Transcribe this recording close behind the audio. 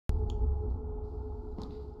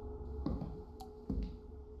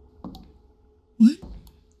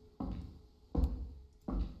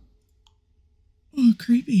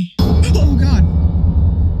creepy. Oh god.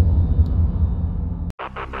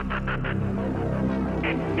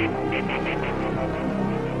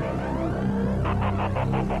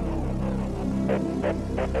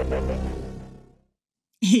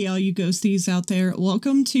 Hey all you ghosties out there,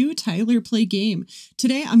 welcome to Tyler Play Game.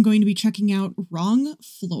 Today I'm going to be checking out Wrong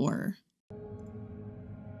Floor.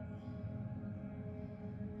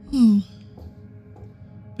 Oh,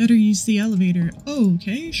 better use the elevator.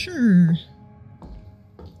 Okay, sure.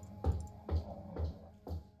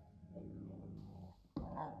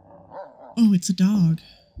 Oh, it's a dog.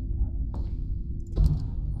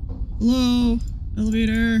 Hello,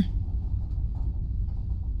 elevator.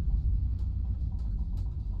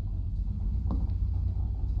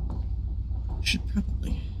 Should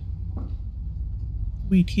probably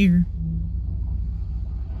wait here.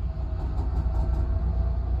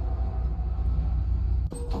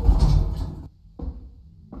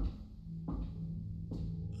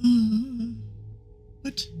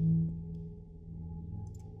 What?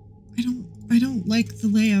 I don't like the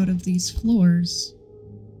layout of these floors.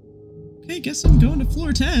 Okay, guess I'm going to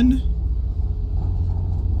floor 10.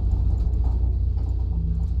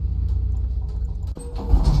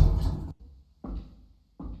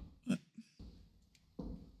 What?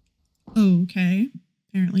 Okay,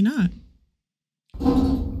 apparently not.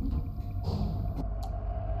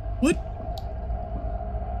 What?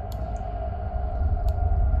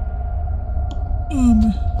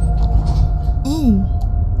 Oh.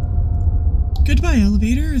 Goodbye,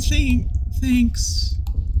 elevator. Thanks.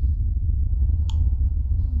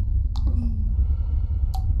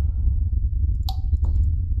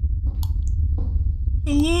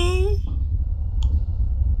 Hello?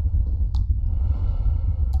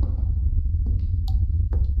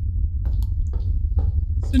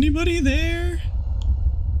 Is anybody there?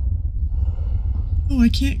 Oh, I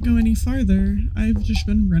can't go any farther. I've just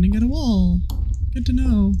been running at a wall. Good to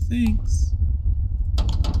know. Thanks.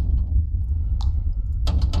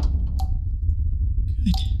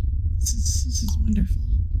 Good. This is wonderful.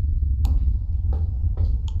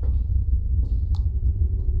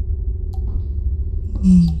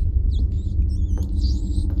 Oh.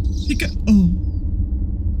 Pick up. Oh.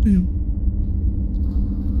 Ew.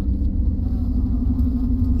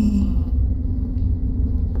 Oh.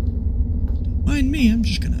 Don't mind me. I'm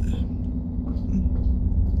just gonna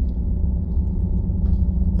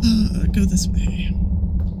go this way.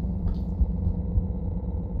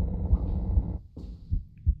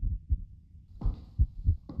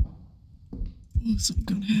 Oh, something's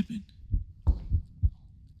gonna happen.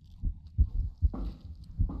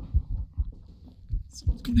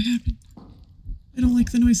 Something's gonna happen. I don't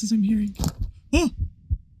like the noises I'm hearing. Oh!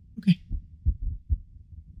 Okay.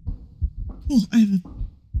 Cool, I have a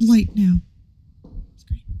light now. That's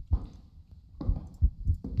great.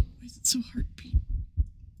 Why is it so heartbeat?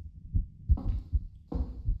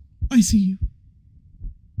 I see you.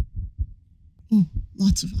 Oh,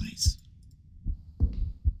 lots of eyes.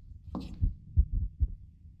 Okay.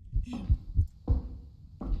 Ew.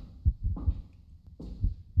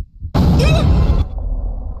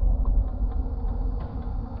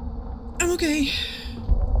 I'm okay.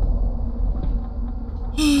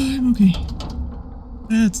 I'm okay.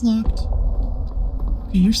 That's locked.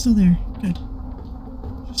 Okay, you're still there. Good.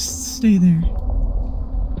 Just stay there.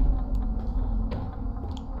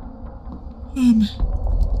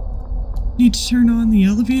 Need to turn on the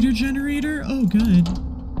elevator generator? Oh, good.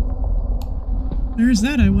 Where is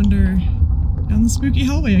that, I wonder? Down the spooky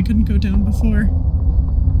hallway I couldn't go down before.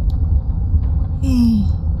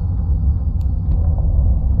 Oh.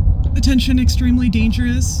 Attention, extremely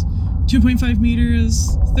dangerous. 2.5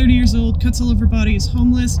 meters, 30 years old, cuts all over bodies,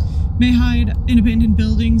 homeless, may hide in abandoned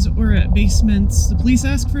buildings or at basements. The police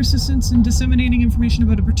ask for assistance in disseminating information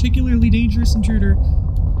about a particularly dangerous intruder.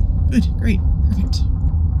 Good, great, perfect.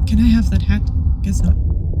 Can I have that hat? Guess not.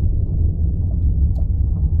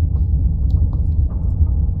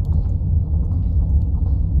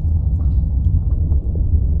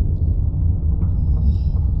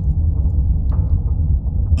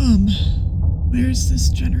 Where's this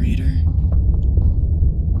generator?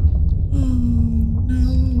 Oh,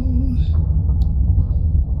 no.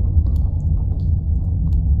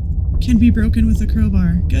 Can be broken with a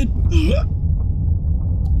crowbar. Good.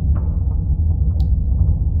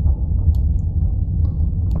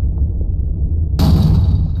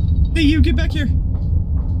 Hey, you, get back here!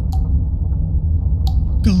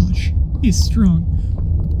 Gosh, he's strong.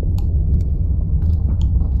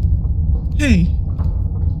 Hey!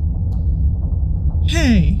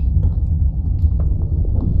 Hey!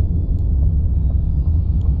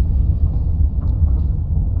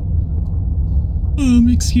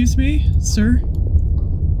 Excuse me, sir?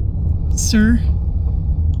 Sir?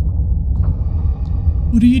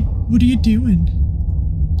 What are you doing?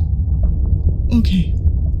 Okay.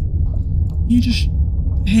 You just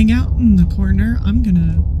hang out in the corner. I'm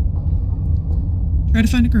gonna try to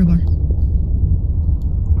find a crowbar.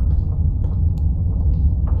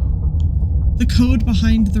 The code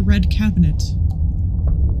behind the red cabinet.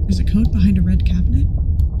 There's a code behind a red cabinet?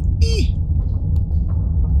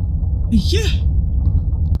 Yeah!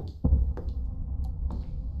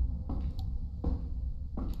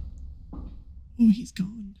 Oh, he's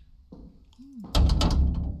gone.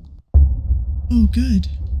 Oh, good.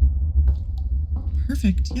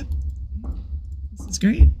 Perfect, yep. This is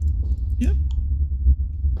great. Yep.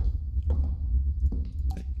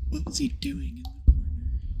 What was he doing in the corner?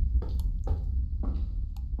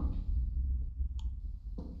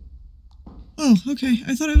 Oh, okay.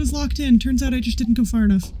 I thought I was locked in. Turns out I just didn't go far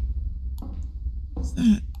enough. What is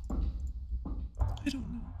that? I don't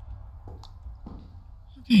know.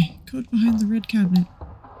 Okay, code behind the red cabinet.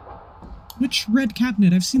 Which red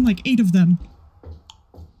cabinet? I've seen like 8 of them.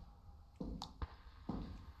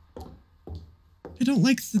 I don't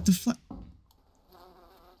like that the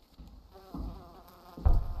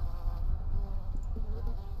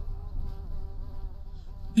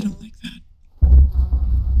I don't like that.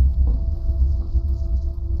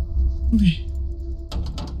 Okay.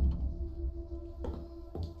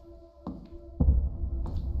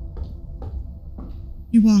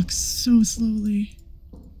 He walks so slowly.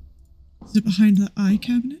 Is it behind the eye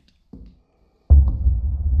cabinet?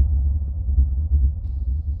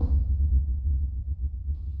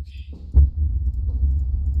 Okay.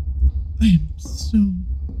 I am so...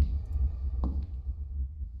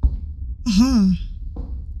 Aha!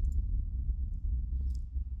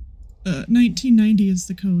 1990 is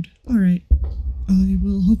the code. Alright. I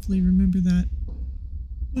will hopefully remember that.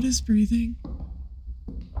 What is breathing?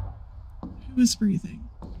 Who is breathing?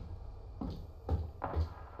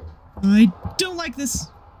 I don't like this!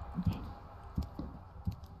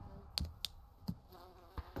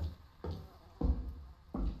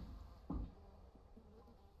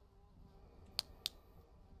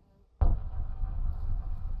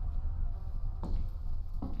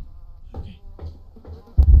 Okay.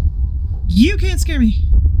 You can't scare me!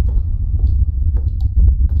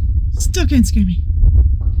 Still can't scare me.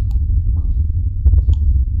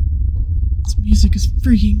 This music is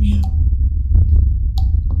freaking me out.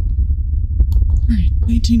 Alright,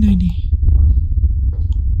 1990.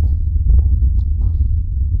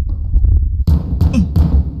 Oh.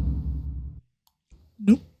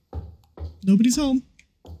 Nope. Nobody's home.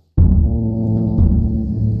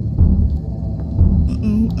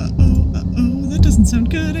 Uh-oh, uh-oh, uh-oh. That doesn't sound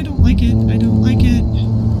good. I don't like it. I don't like it.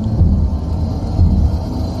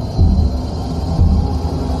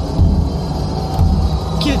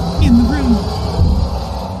 Get in the room.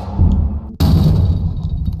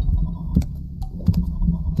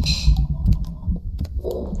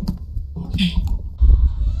 Okay.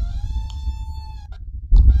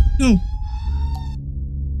 No.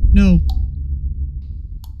 No.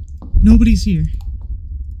 Nobody's here.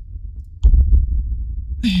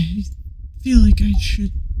 I feel like I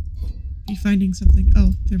should be finding something.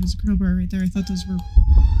 Oh, there was a crowbar right there. I thought those were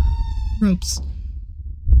ropes.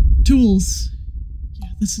 Tools. Yeah,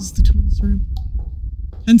 this is the tools room.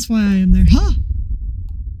 Hence why I am there. Huh!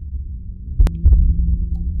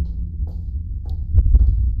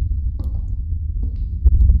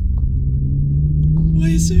 Why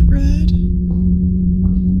is it red?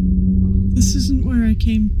 This isn't where I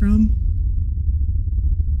came from.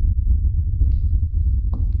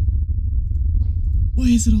 Why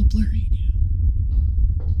is it all blurry now?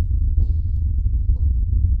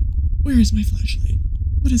 Where is my flashlight?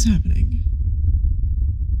 What is happening?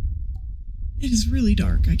 It is really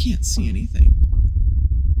dark. I can't see anything.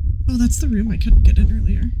 Oh, that's the room I couldn't get in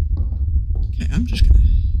earlier. Okay, I'm just gonna...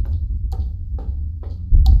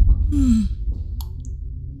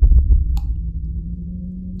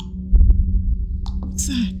 What's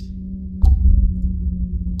that?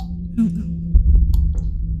 I don't know.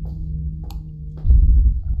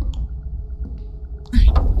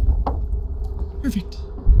 Alright. Perfect.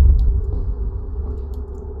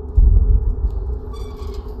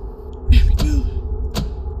 There we go.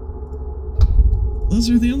 Those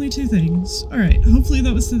are the only 2 things. Alright, hopefully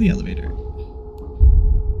that was to the elevator.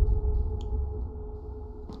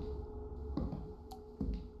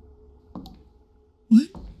 What?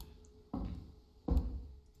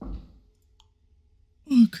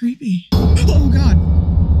 Oh, creepy. Oh, God.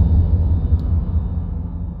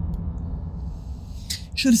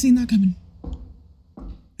 Should have seen that coming.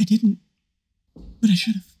 I didn't. But I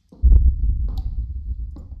should have.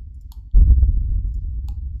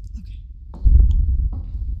 Okay.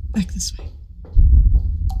 Back this way.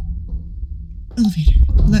 Elevator.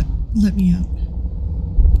 Let me out.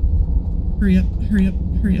 Hurry up, hurry up,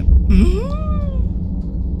 hurry up.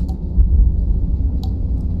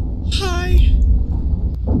 Hi.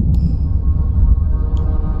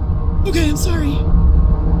 Okay, I'm sorry.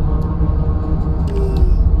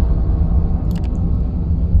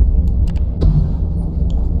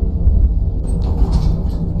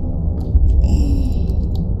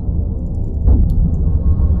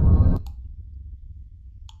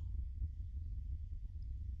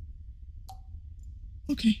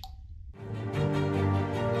 Okay.